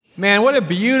Man, what a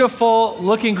beautiful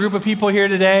looking group of people here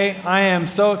today. I am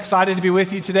so excited to be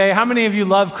with you today. How many of you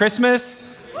love Christmas?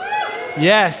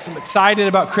 Yes, I'm excited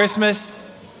about Christmas.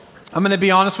 I'm going to be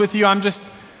honest with you. I'm just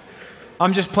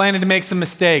planning to make some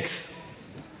mistakes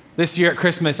this year at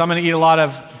Christmas. I'm going to eat a lot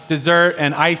of dessert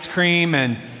and ice cream,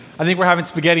 and I think we're having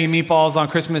spaghetti and meatballs on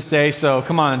Christmas Day, so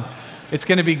come on. It's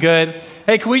going to be good.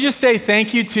 Hey, can we just say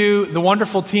thank you to the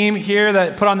wonderful team here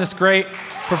that put on this great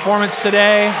performance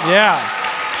today? Yeah.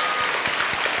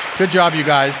 Good job, you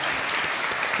guys.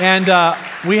 And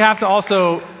we have to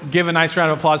also give a nice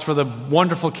round of applause for the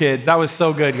wonderful kids. That was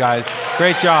so good, guys.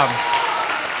 Great job.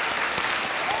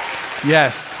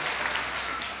 Yes.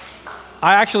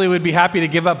 I actually would be happy to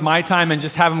give up my time and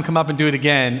just have them come up and do it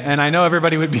again. And I know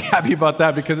everybody would be happy about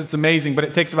that because it's amazing, but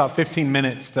it takes about 15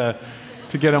 minutes to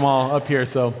get them all up here.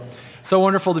 So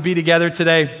wonderful to be together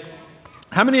today.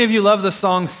 How many of you love the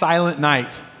song Silent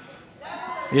Night?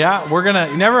 Yeah,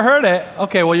 you never heard it?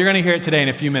 Okay, well, you're going to hear it today in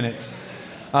a few minutes.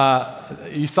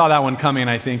 You saw that one coming,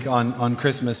 I think, on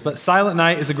Christmas. But Silent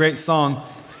Night is a great song.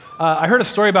 I heard a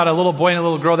story about a little boy and a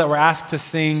little girl that were asked to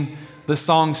sing the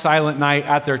song Silent Night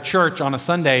at their church on a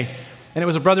Sunday. And it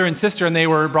was a brother and sister, and they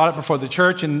were brought up before the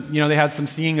church, and they had some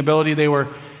singing ability. They were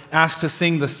asked to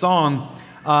sing the song.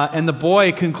 And the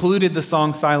boy concluded the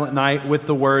song Silent Night with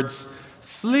the words,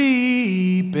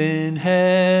 "Sleep in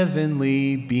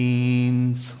heavenly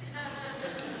beans."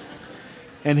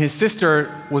 And his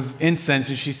sister was incensed,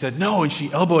 and she said, "No," and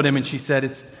she elbowed him, and she said,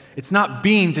 it's not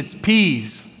beans, it's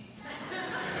peas.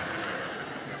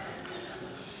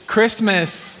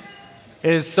 Christmas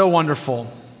is so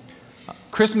wonderful.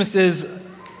 Christmas is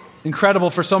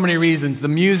incredible for so many reasons. The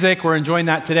music, we're enjoying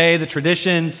that today, the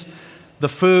traditions, the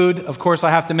food, of course I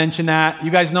have to mention that.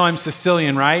 You guys know I'm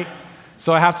Sicilian, right?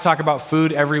 So I have to talk about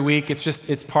food every week.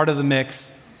 It's part of the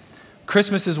mix.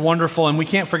 Christmas is wonderful, and we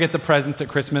can't forget the presents at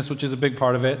Christmas, which is a big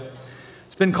part of it.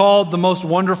 It's been called the most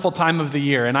wonderful time of the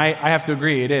year, and I have to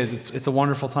agree, it is. It's a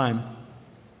wonderful time.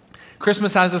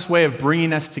 Christmas has this way of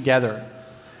bringing us together.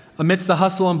 Amidst the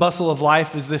hustle and bustle of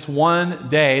life is this one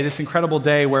day, this incredible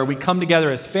day where we come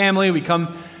together as family, we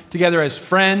come together as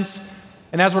friends,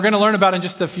 and as we're going to learn about in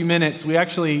just a few minutes, we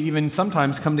actually even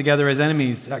sometimes come together as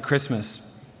enemies at Christmas.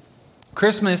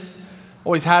 Christmas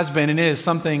always has been and is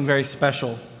something very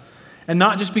special. And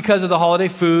not just because of the holiday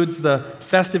foods, the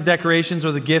festive decorations,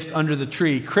 or the gifts under the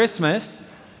tree. Christmas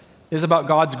is about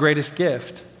God's greatest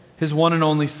gift, His one and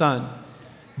only Son.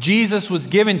 Jesus was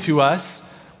given to us.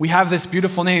 We have this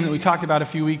beautiful name that we talked about a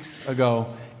few weeks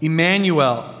ago,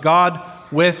 Emmanuel, God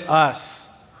with us,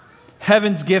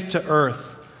 heaven's gift to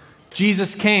earth.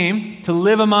 Jesus came to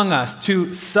live among us,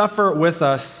 to suffer with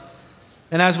us,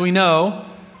 and as we know,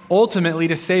 ultimately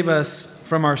to save us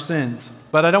from our sins.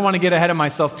 But I don't want to get ahead of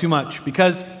myself too much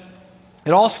because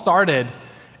it all started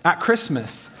at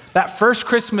Christmas. That first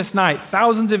Christmas night,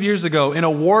 thousands of years ago, in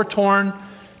a war-torn,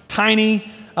 tiny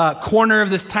corner of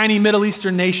this tiny Middle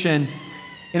Eastern nation,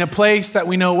 in a place that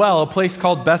we know well, a place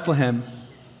called Bethlehem,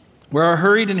 where a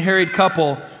hurried and harried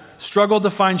couple struggled to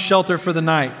find shelter for the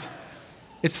night.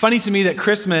 It's funny to me that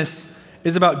Christmas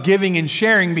is about giving and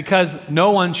sharing because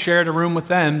no one shared a room with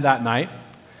them that night.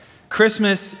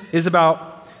 Christmas is about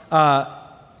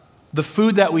the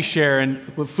food that we share and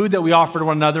the food that we offer to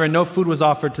one another, and no food was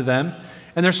offered to them.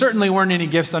 And there certainly weren't any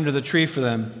gifts under the tree for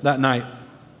them that night.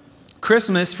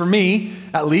 Christmas, for me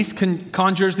at least,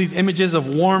 conjures these images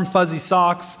of warm, fuzzy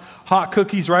socks, hot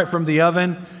cookies right from the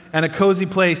oven, and a cozy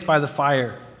place by the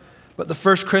fire. But the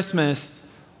first Christmas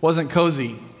wasn't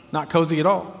cozy, not cozy at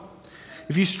all.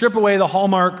 If you strip away the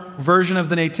Hallmark version of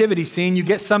the nativity scene, you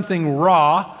get something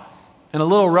raw and a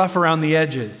little rough around the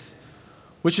edges,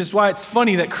 which is why it's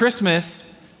funny that Christmas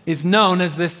is known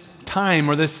as this time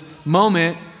or this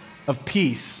moment of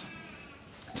peace.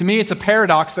 To me, it's a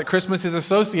paradox that Christmas is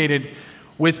associated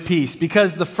with peace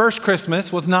because the first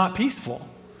Christmas was not peaceful,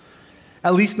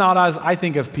 at least not as I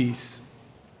think of peace.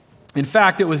 In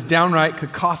fact, it was downright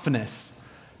cacophonous.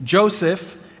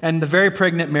 Joseph and the very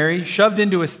pregnant Mary shoved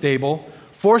into a stable,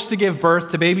 forced to give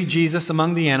birth to baby Jesus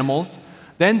among the animals,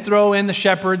 then throw in the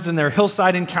shepherds and their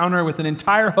hillside encounter with an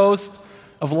entire host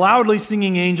of loudly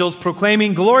singing angels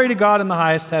proclaiming glory to God in the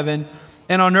highest heaven,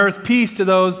 and on earth peace to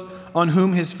those on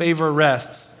whom His favor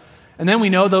rests. And then we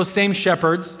know those same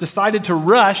shepherds decided to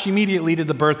rush immediately to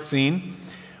the birth scene,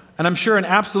 and I'm sure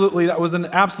that was an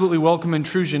absolutely welcome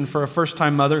intrusion for a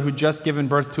first-time mother who'd just given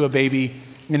birth to a baby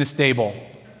in a stable.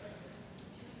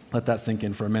 Let that sink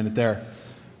in for a minute there.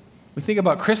 We think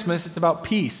about Christmas, it's about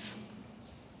peace.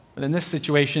 But in this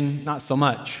situation, not so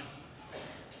much.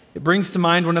 It brings to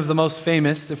mind one of the most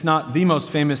famous, if not the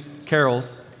most famous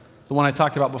carols, the one I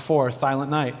talked about before, Silent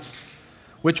Night.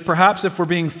 which perhaps, if we're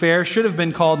being fair, should have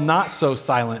been called Not So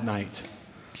Silent Night.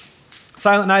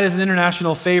 Silent Night is an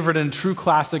international favorite and a true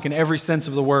classic in every sense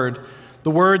of the word.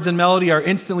 The words and melody are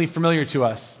instantly familiar to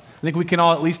us. I think we can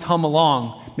all at least hum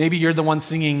along. Maybe you're the one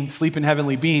singing Sleep in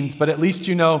Heavenly Beings, but at least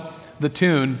you know the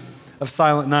tune of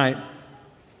Silent Night.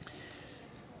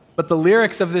 But the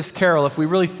lyrics of this carol, if we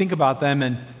really think about them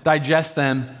and digest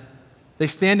them, they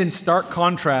stand in stark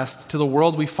contrast to the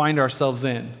world we find ourselves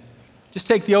in. Just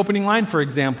take the opening line, for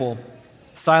example.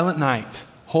 Silent night,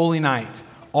 holy night,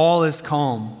 all is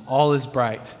calm, all is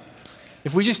bright.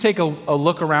 If we just take a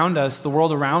look around us, the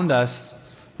world around us,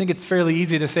 I think it's fairly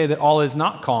easy to say that all is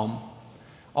not calm.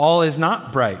 All is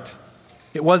not bright.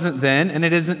 It wasn't then, and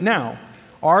it isn't now.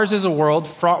 Ours is a world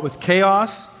fraught with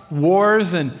chaos,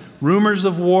 wars and rumors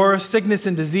of war, sickness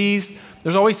and disease.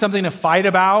 There's always something to fight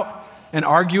about and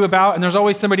argue about, and there's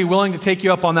always somebody willing to take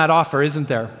you up on that offer, isn't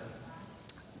there?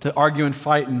 To argue and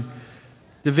fight and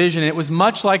division. It was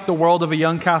much like the world of a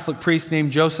young Catholic priest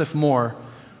named Joseph Moore,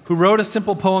 who wrote a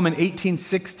simple poem in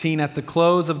 1816 at the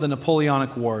close of the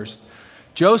Napoleonic Wars.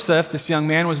 Joseph, this young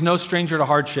man, was no stranger to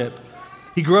hardship.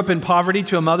 He grew up in poverty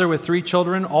to a mother with 3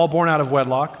 children, all born out of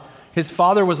wedlock. His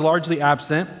father was largely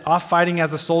absent, off fighting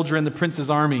as a soldier in the prince's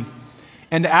army.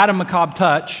 And to add a macabre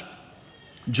touch,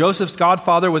 Joseph's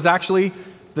godfather was actually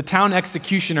the town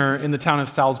executioner in the town of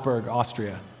Salzburg,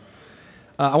 Austria.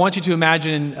 I want you to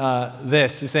imagine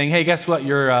this. He's saying, hey, guess what?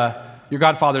 Your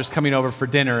godfather's coming over for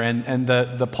dinner, and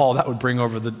the pall that would bring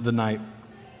over the night.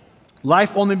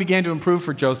 Life only began to improve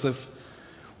for Joseph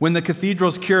when the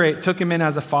cathedral's curate took him in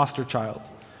as a foster child.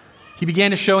 He began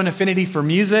to show an affinity for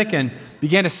music and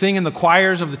began to sing in the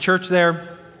choirs of the church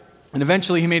there, and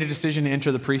eventually he made a decision to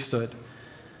enter the priesthood.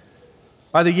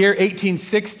 By the year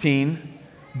 1816,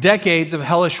 decades of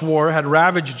hellish war had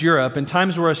ravaged Europe, and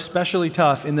times were especially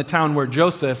tough in the town where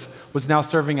Joseph was now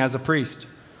serving as a priest.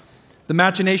 The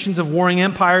machinations of warring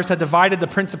empires had divided the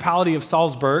Principality of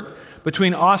Salzburg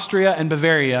between Austria and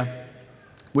Bavaria,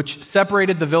 which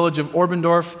separated the village of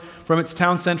Oberndorf from its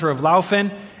town center of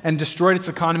Laufen and destroyed its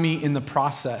economy in the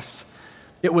process.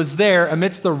 It was there,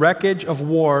 amidst the wreckage of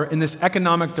war, in this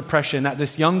economic depression, that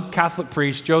this young Catholic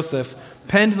priest, Joseph,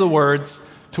 penned the words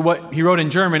to what he wrote in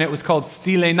German. It was called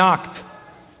Stille Nacht,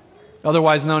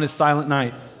 otherwise known as Silent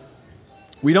Night.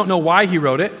 We don't know why he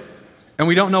wrote it, and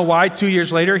we don't know why 2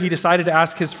 years later he decided to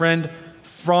ask his friend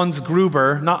Franz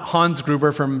Gruber, not Hans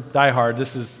Gruber from Die Hard,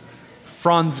 this is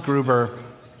Franz Gruber,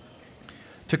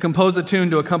 to compose a tune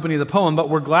to accompany the poem, but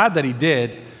we're glad that he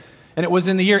did. And it was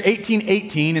in the year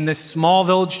 1818 in this small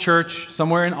village church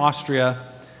somewhere in Austria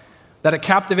that a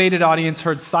captivated audience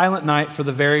heard Silent Night for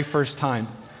the very first time.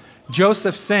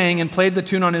 Joseph sang and played the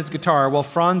tune on his guitar while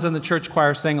Franz and the church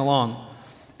choir sang along.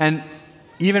 And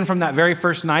even from that very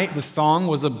first night, the song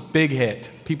was a big hit.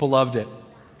 People loved it.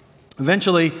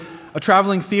 Eventually, a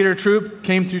traveling theater troupe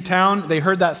came through town. They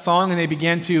heard that song and they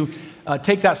began to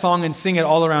take that song and sing it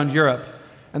all around Europe.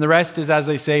 And the rest is, as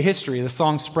they say, history. The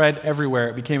song spread everywhere.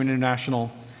 It became an international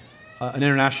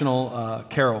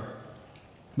carol.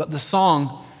 But the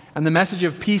song and the message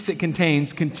of peace it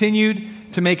contains continued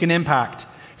to make an impact.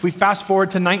 If we fast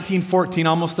forward to 1914,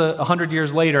 almost 100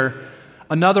 years later,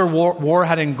 another war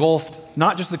had engulfed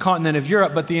not just the continent of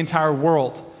Europe, but the entire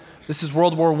world. This is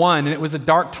World War I, and it was a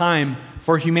dark time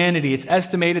for humanity. It's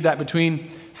estimated that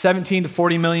between 17 to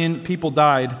 40 million people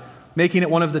died, making it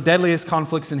one of the deadliest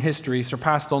conflicts in history,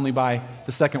 surpassed only by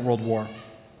the Second World War.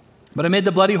 But amid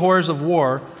the bloody horrors of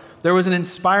war, there was an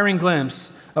inspiring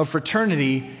glimpse of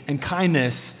fraternity and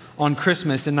kindness on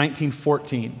Christmas in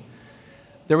 1914.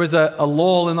 There was a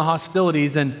lull in the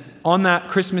hostilities, and on that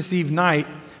Christmas Eve night,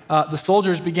 the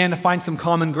soldiers began to find some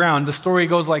common ground. The story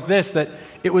goes like this, that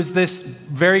it was this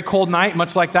very cold night,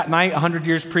 much like that night 100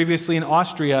 years previously in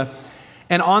Austria.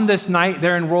 And on this night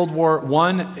there in World War I,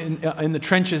 in the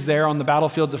trenches there on the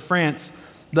battlefields of France,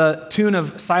 the tune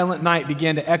of Silent Night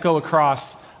began to echo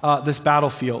across this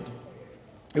battlefield.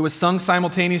 It was sung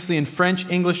simultaneously in French,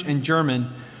 English, and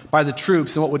German by the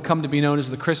troops in what would come to be known as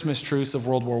the Christmas truce of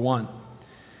World War I.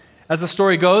 As the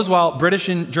story goes, while British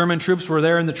and German troops were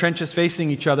there in the trenches facing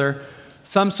each other,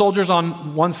 some soldiers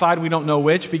on one side, we don't know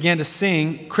which, began to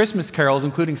sing Christmas carols,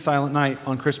 including Silent Night,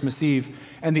 on Christmas Eve,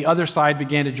 and the other side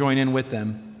began to join in with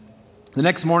them. The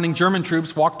next morning, German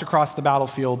troops walked across the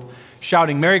battlefield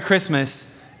shouting Merry Christmas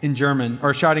in German,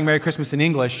 or shouting Merry Christmas in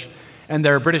English, and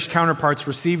their British counterparts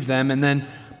received them, and then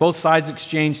both sides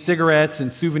exchanged cigarettes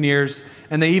and souvenirs,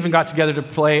 and they even got together to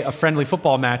play a friendly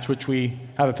football match, which we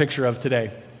have a picture of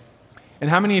today. And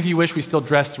how many of you wish we still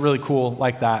dressed really cool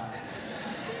like that?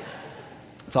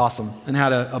 It's awesome. And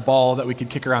had a ball that we could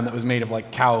kick around that was made of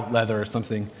like cow leather or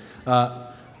something.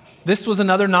 This was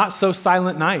another not so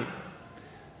silent night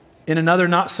in another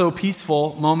not so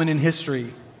peaceful moment in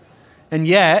history. And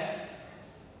yet,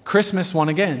 Christmas won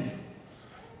again.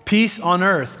 Peace on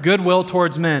earth, goodwill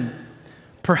towards men.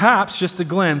 Perhaps just a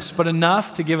glimpse, but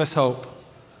enough to give us hope.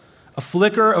 A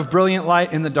flicker of brilliant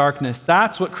light in the darkness.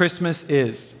 That's what Christmas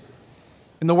is.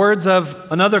 In the words of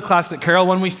another classic carol,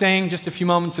 one we sang just a few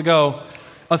moments ago,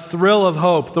 a thrill of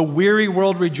hope. The weary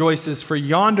world rejoices, for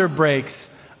yonder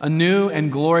breaks a new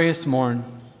and glorious morn.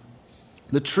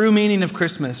 The true meaning of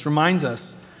Christmas reminds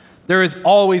us there is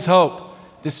always hope,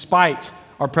 despite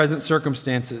our present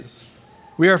circumstances.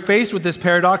 We are faced with this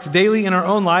paradox daily in our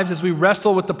own lives as we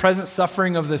wrestle with the present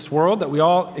suffering of this world that we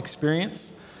all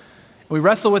experience. We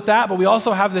wrestle with that, but we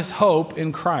also have this hope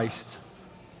in Christ.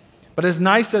 But as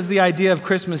nice as the idea of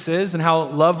Christmas is and how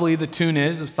lovely the tune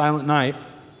is of Silent Night,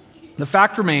 the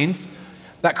fact remains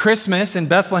that Christmas in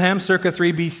Bethlehem circa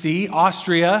 3 BC,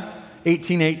 Austria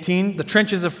 1818, the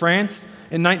trenches of France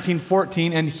in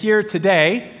 1914, and here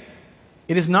today,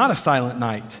 it is not a silent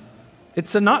night.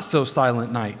 It's a not so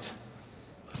silent night.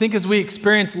 I think as we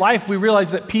experience life, we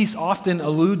realize that peace often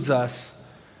eludes us.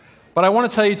 But I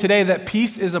want to tell you today that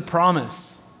peace is a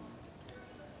promise.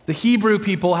 The Hebrew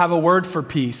people have a word for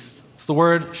peace. It's the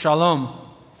word shalom.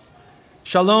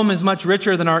 Shalom is much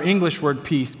richer than our English word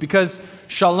peace because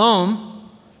shalom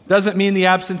doesn't mean the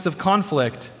absence of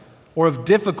conflict or of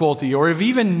difficulty or of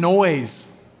even noise.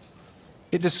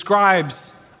 It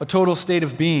describes a total state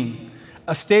of being,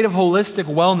 a state of holistic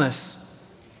wellness,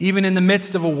 even in the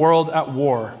midst of a world at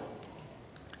war.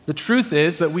 The truth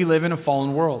is that we live in a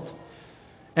fallen world,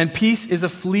 and peace is a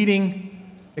fleeting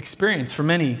experience for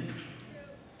many.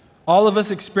 All of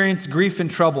us experience grief and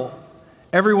trouble.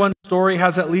 Everyone's story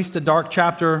has at least a dark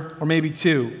chapter or maybe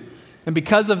two, and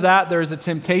because of that, there is a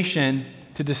temptation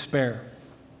to despair,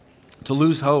 to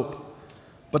lose hope.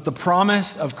 But the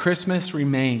promise of Christmas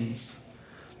remains.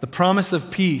 The promise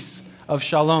of peace, of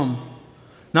shalom.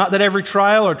 Not that every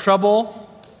trial or trouble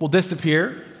will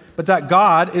disappear, but that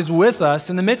God is with us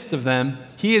in the midst of them.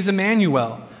 He is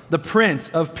Emmanuel, the Prince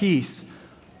of Peace.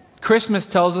 Christmas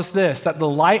tells us this, that the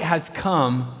light has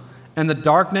come and the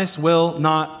darkness will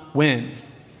not win.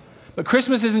 But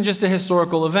Christmas isn't just a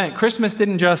historical event. Christmas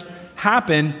didn't just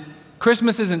happen.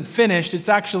 Christmas isn't finished, it's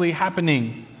actually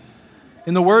happening.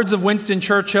 In the words of Winston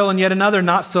Churchill in yet another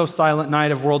not so silent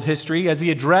night of world history, as he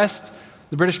addressed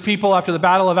the British people after the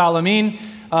Battle of Alamein,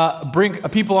 a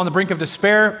people on the brink of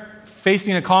despair,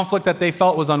 facing a conflict that they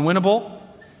felt was unwinnable,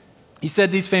 he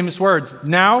said these famous words,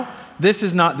 "Now, this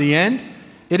is not the end.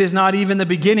 It is not even the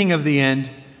beginning of the end,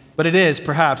 but it is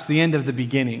perhaps the end of the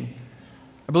beginning."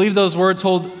 I believe those words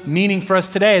hold meaning for us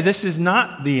today. This is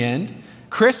not the end.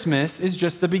 Christmas is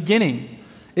just the beginning.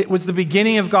 It was the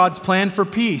beginning of God's plan for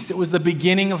peace. It was the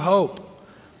beginning of hope.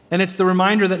 And it's the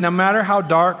reminder that no matter how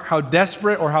dark, how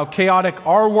desperate, or how chaotic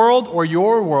our world or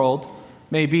your world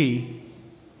may be,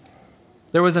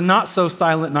 there was a not so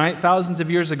silent night thousands of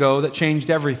years ago that changed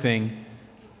everything.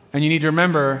 And you need to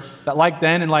remember that like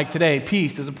then and like today,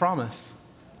 peace is a promise.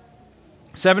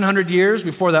 700 years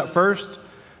before that first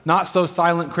not so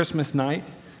silent Christmas night,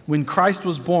 when Christ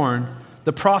was born,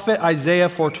 the prophet Isaiah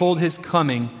foretold his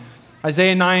coming.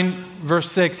 Isaiah 9,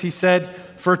 verse 6, he said,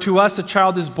 "For to us a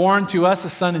child is born, to us a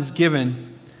son is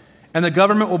given, and the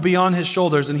government will be on his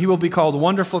shoulders, and he will be called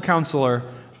Wonderful Counselor,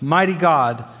 Mighty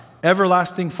God,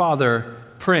 Everlasting Father,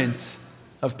 Prince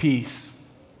of Peace."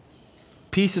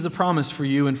 Peace is a promise for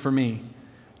you and for me.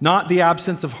 Not the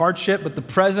absence of hardship, but the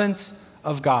presence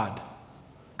of God.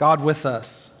 God with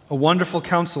us, a wonderful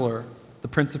counselor, the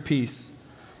Prince of Peace.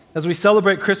 As we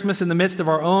celebrate Christmas in the midst of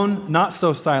our own not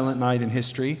so silent night in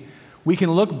history, we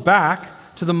can look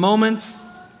back to the moments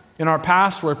in our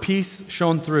past where peace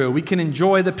shone through. We can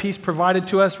enjoy the peace provided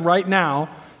to us right now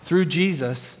through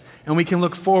Jesus, and we can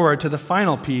look forward to the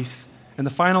final peace and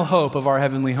the final hope of our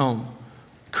heavenly home.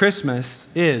 Christmas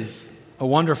is a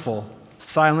wonderful,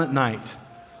 silent night.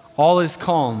 All is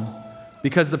calm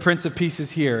because the Prince of Peace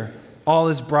is here. All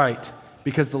is bright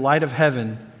because the light of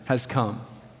heaven has come.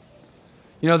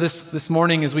 You know, this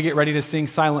morning as we get ready to sing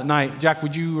Silent Night, Jack,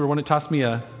 would you or want to toss me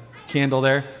a candle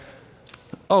there?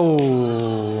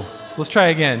 Oh, let's try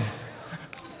again.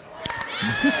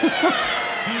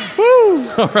 Woo!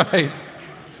 All right.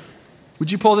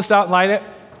 Would you pull this out and light it?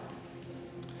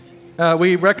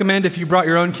 We recommend if you brought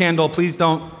your own candle, please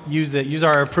don't use it. Use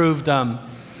our approved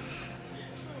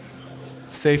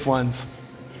safe ones.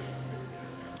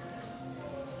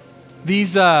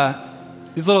 These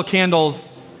little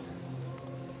candles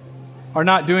are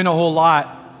not doing a whole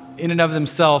lot in and of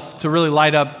themselves to really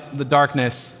light up the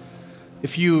darkness.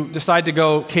 If you decide to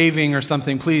go caving or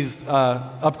something, please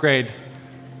upgrade.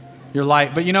 your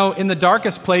light. But in the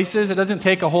darkest places, it doesn't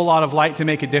take a whole lot of light to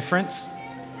make a difference.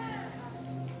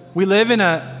 We live in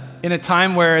a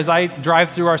time where, as I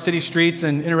drive through our city streets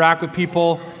and interact with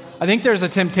people, I think there's a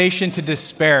temptation to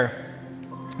despair.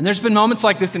 And there's been moments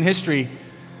like this in history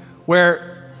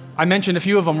where I mentioned a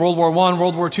few of them, World War I,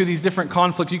 World War II, these different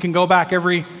conflicts. You can go back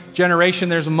every generation.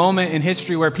 There's a moment in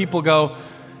history where people go,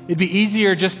 it'd be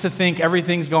easier just to think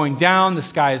everything's going down, the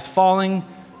sky is falling.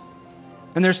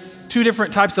 And there's two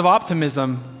different types of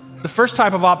optimism. The first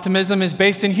type of optimism is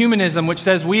based in humanism, which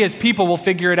says we as people will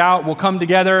figure it out, we'll come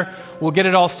together, we'll get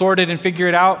it all sorted and figure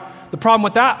it out. The problem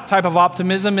with that type of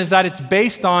optimism is that it's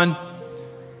based on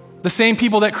the same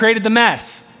people that created the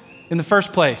mess in the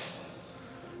first place.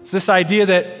 It's this idea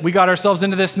that we got ourselves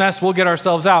into this mess, we'll get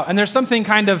ourselves out. And there's something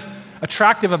kind of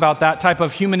attractive about that type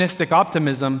of humanistic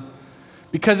optimism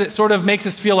because it sort of makes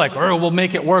us feel like, oh, we'll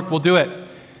make it work, we'll do it.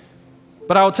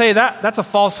 But I will tell you that's a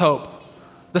false hope.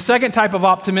 The second type of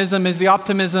optimism is the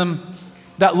optimism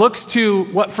that looks to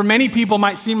what for many people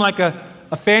might seem like a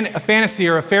fantasy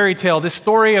or a fairy tale. This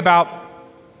story about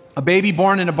a baby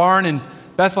born in a barn in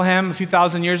Bethlehem a few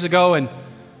thousand years ago, and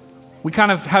we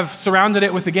kind of have surrounded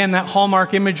it with, again, that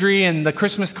Hallmark imagery and the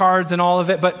Christmas cards and all of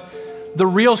it. But the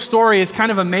real story is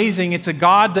kind of amazing. It's a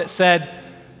God that said,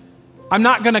 I'm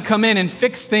not going to come in and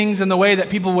fix things in the way that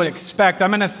people would expect.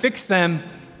 I'm going to fix them.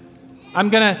 I'm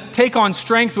going to take on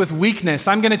strength with weakness.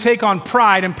 I'm going to take on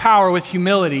pride and power with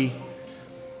humility.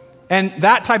 And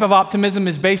that type of optimism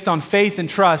is based on faith and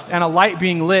trust and a light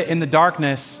being lit in the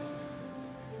darkness.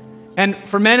 And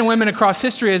for men and women across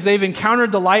history, as they've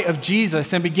encountered the light of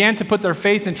Jesus and began to put their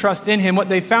faith and trust in him, what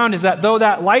they found is that though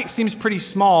that light seems pretty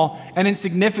small and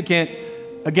insignificant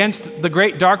against the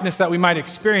great darkness that we might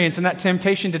experience and that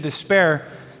temptation to despair,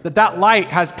 that light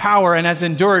has power and has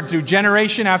endured through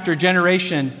generation after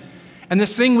generation. And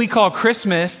this thing we call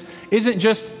Christmas isn't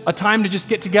just a time to just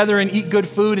get together and eat good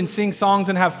food and sing songs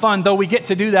and have fun, though we get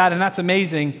to do that and that's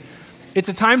amazing. It's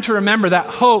a time to remember that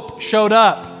hope showed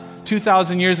up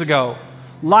 2,000 years ago.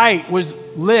 Light was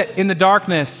lit in the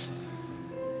darkness.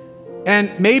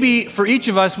 And maybe for each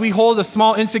of us, we hold a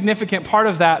small, insignificant part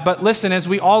of that. But listen, as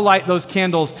we all light those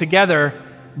candles together,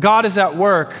 God is at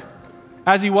work.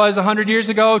 As he was 100 years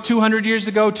ago, 200 years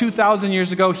ago, 2,000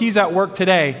 years ago, he's at work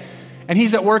today. And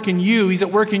he's at work in you, he's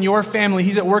at work in your family,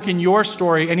 he's at work in your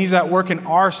story, and he's at work in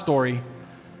our story.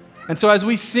 And so as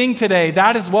we sing today,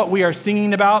 that is what we are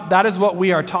singing about, that is what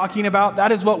we are talking about,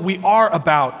 that is what we are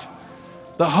about.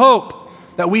 The hope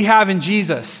that we have in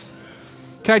Jesus.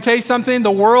 Can I tell you something?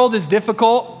 The world is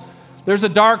difficult. There's a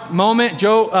dark moment.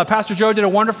 Pastor Joe did a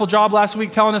wonderful job last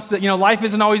week telling us that life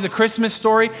isn't always a Christmas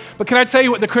story. But can I tell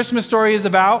you what the Christmas story is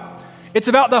about? It's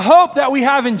about the hope that we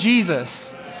have in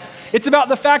Jesus. It's about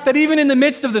the fact that even in the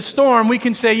midst of the storm, we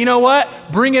can say, you know what?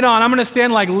 Bring it on. I'm going to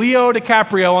stand like Leo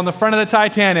DiCaprio on the front of the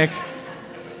Titanic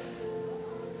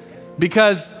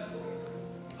because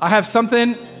I have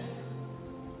something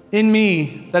in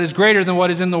me that is greater than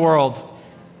what is in the world.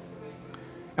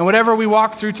 And whatever we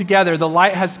walk through together, the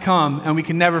light has come and we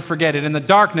can never forget it. And the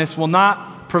darkness will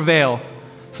not prevail.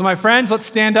 So my friends, let's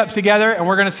stand up together and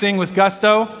we're going to sing with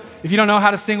gusto. If you don't know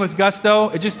how to sing with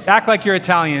gusto, just act like you're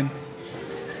Italian.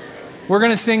 We're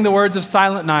going to sing the words of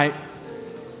Silent Night.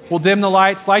 We'll dim the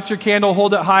lights, light your candle,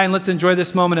 hold it high, and let's enjoy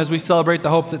this moment as we celebrate the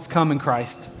hope that's come in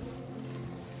Christ.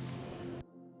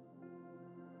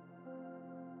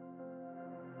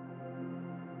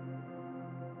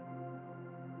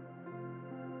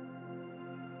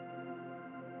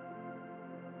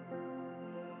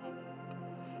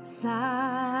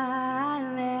 Silent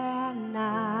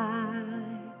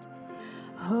night,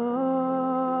 holy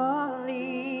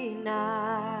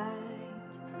night,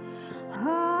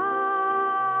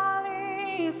 all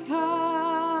is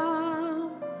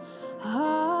calm,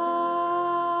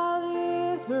 all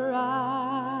is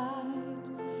bright,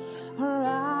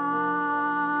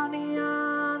 around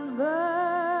yon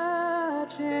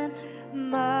virgin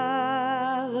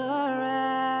mother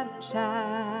and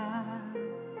child.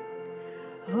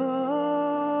 Holy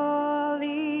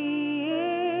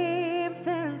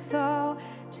infant, so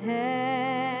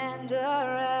tender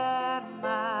and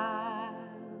mild,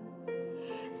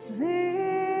 sleep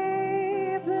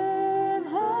in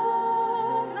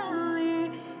heavenly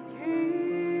peace.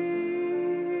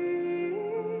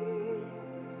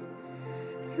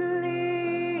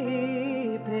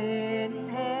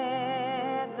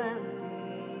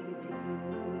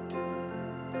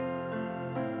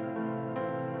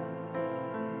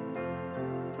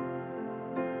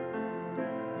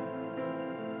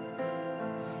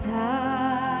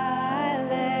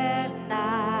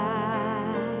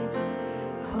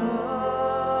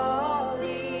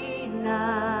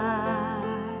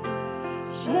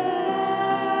 Shepherds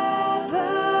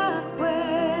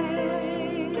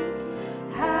quake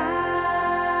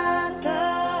at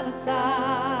the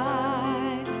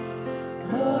sight.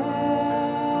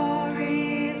 Glory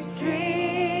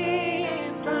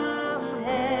stream from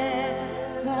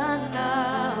heaven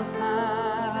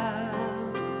afar.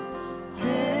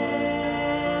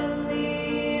 Heavenly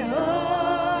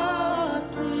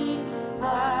hosts sing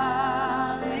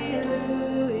hallelujah.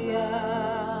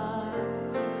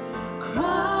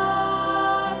 Christ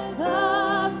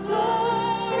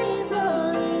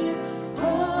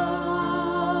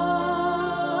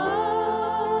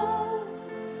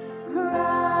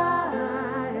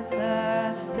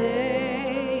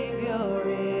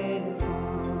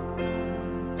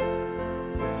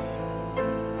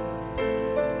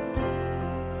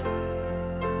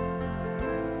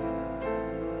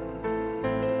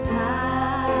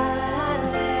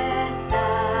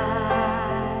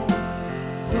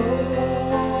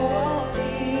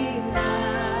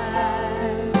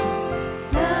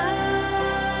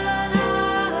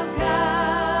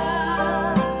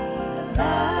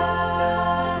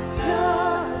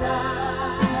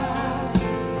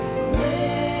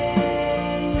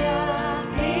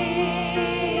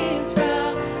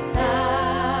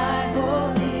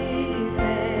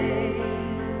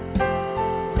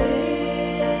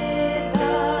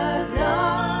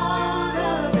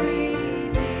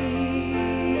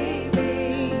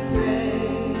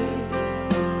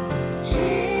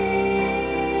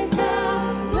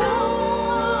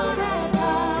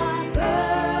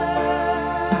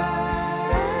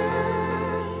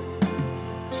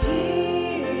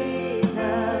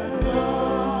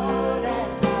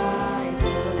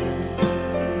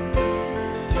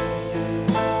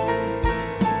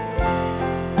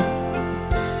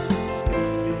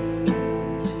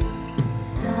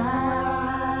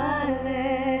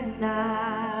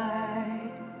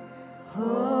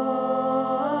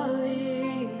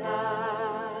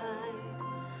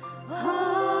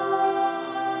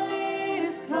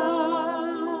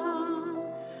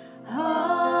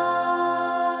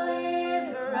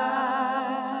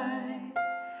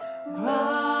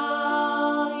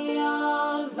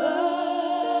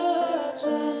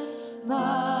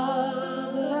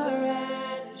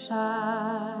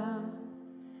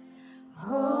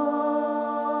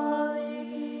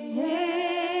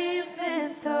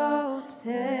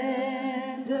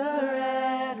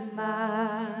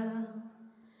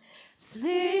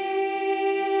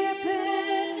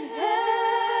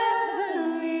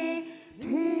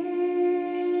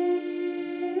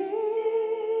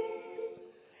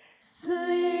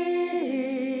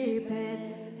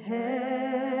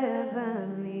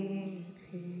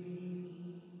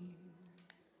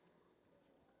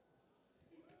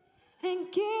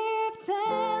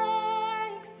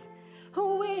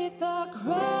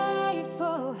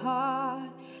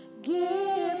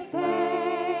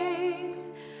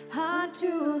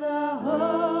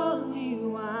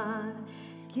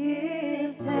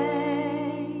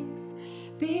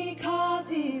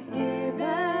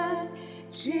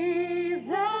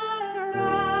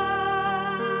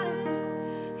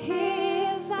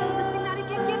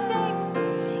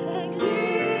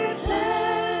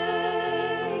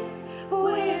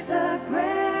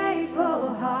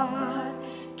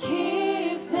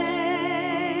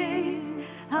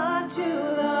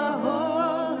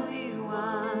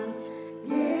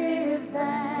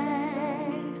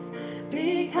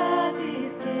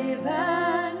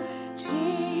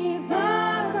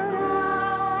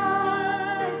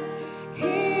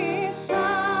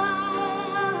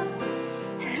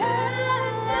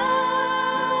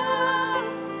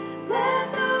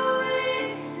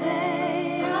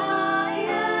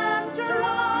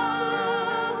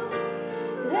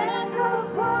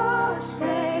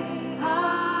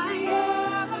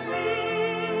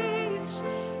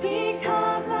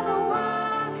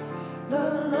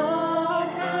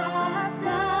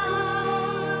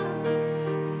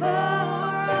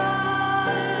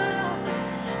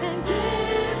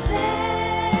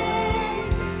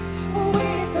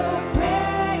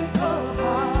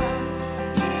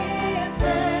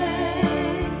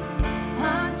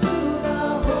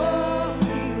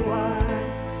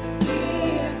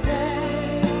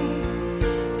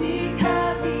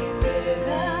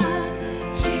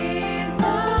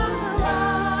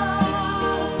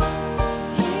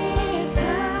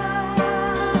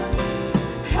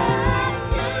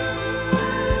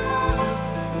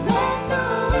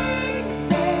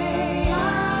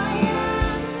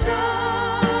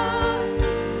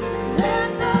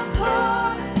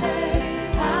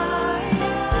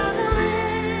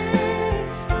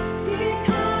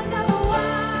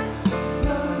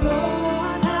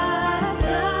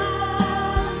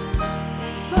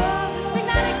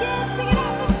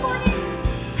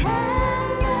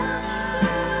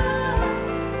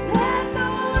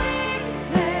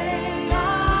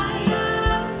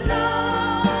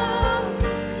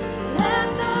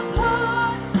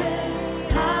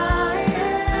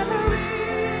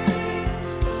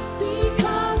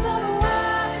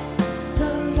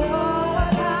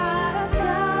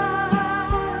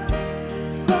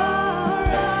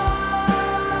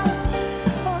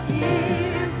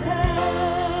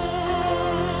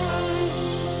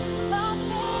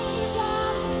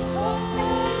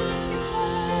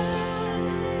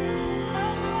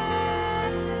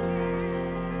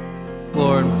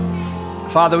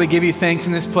Father, we give you thanks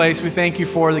in this place. We thank you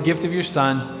for the gift of your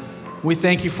Son. We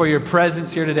thank you for your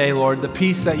presence here today, Lord, the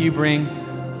peace that you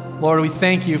bring. Lord, we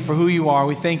thank you for who you are.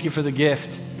 We thank you for the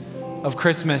gift of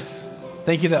Christmas.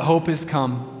 Thank you that hope has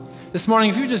come. This morning,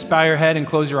 if you just bow your head and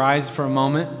close your eyes for a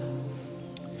moment,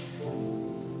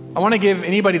 I want to give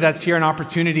anybody that's here an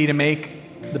opportunity to make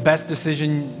the best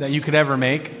decision that you could ever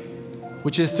make,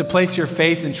 which is to place your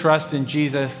faith and trust in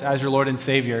Jesus as your Lord and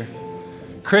Savior.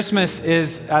 Christmas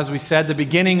is, as we said, the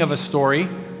beginning of a story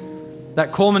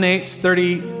that culminates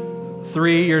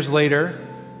 33 years later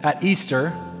at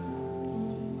Easter.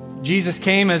 Jesus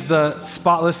came as the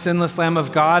spotless, sinless Lamb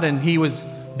of God, and he was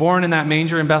born in that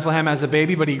manger in Bethlehem as a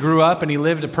baby, but he grew up and he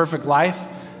lived a perfect life,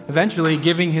 eventually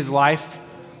giving his life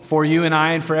for you and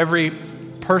I and for every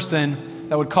person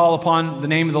that would call upon the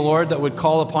name of the Lord, that would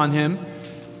call upon him.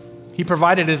 He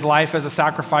provided his life as a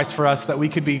sacrifice for us that we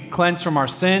could be cleansed from our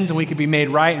sins and we could be made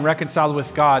right and reconciled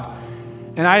with God.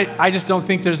 And I just don't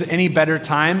think there's any better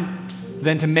time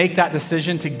than to make that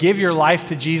decision to give your life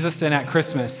to Jesus than at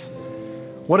Christmas.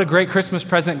 What a great Christmas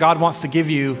present God wants to give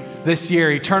you this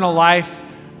year. Eternal life,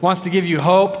 wants to give you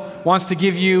hope, wants to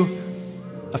give you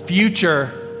a future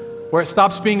where it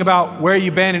stops being about where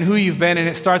you've been and who you've been, and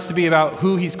it starts to be about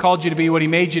who he's called you to be, what he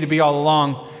made you to be all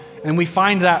along. And we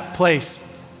find that place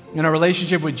in a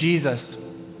relationship with Jesus.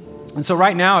 And so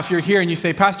right now, if you're here and you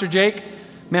say, Pastor Jake,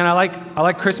 man, I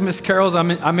like Christmas carols.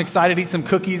 I'm excited to eat some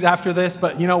cookies after this,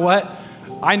 but you know what?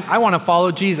 I want to follow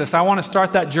Jesus. I want to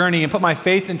start that journey and put my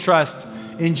faith and trust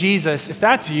in Jesus. If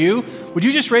that's you, would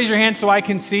you just raise your hand so I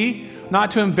can see,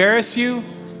 not to embarrass you?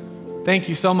 Thank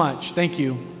you so much. Thank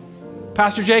you.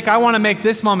 Pastor Jake, I want to make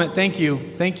this moment, thank you.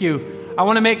 I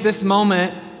want to make this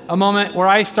moment a moment where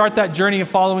I start that journey of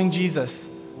following Jesus.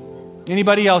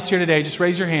 Anybody else here today, just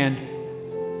raise your hand.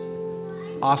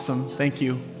 Awesome, thank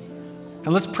you. And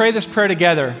let's pray this prayer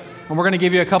together. And we're going to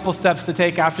give you a couple steps to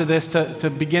take after this to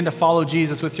begin to follow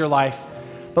Jesus with your life.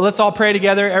 But let's all pray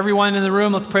together. Everyone in the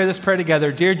room, let's pray this prayer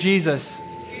together. Dear Jesus,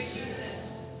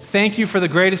 thank you for the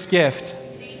greatest gift.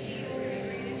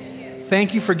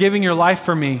 Thank you for giving your life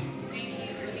for me.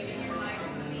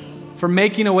 For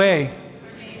making a way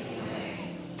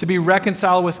to be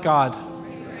reconciled with God.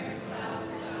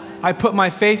 I put my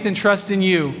faith and trust in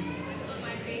you.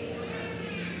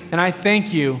 And I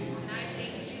thank you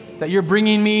that you're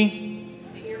bringing me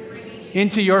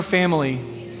into your family.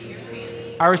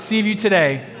 I receive you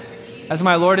today as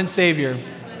my Lord and Savior.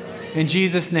 In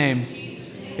Jesus' name,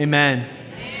 amen.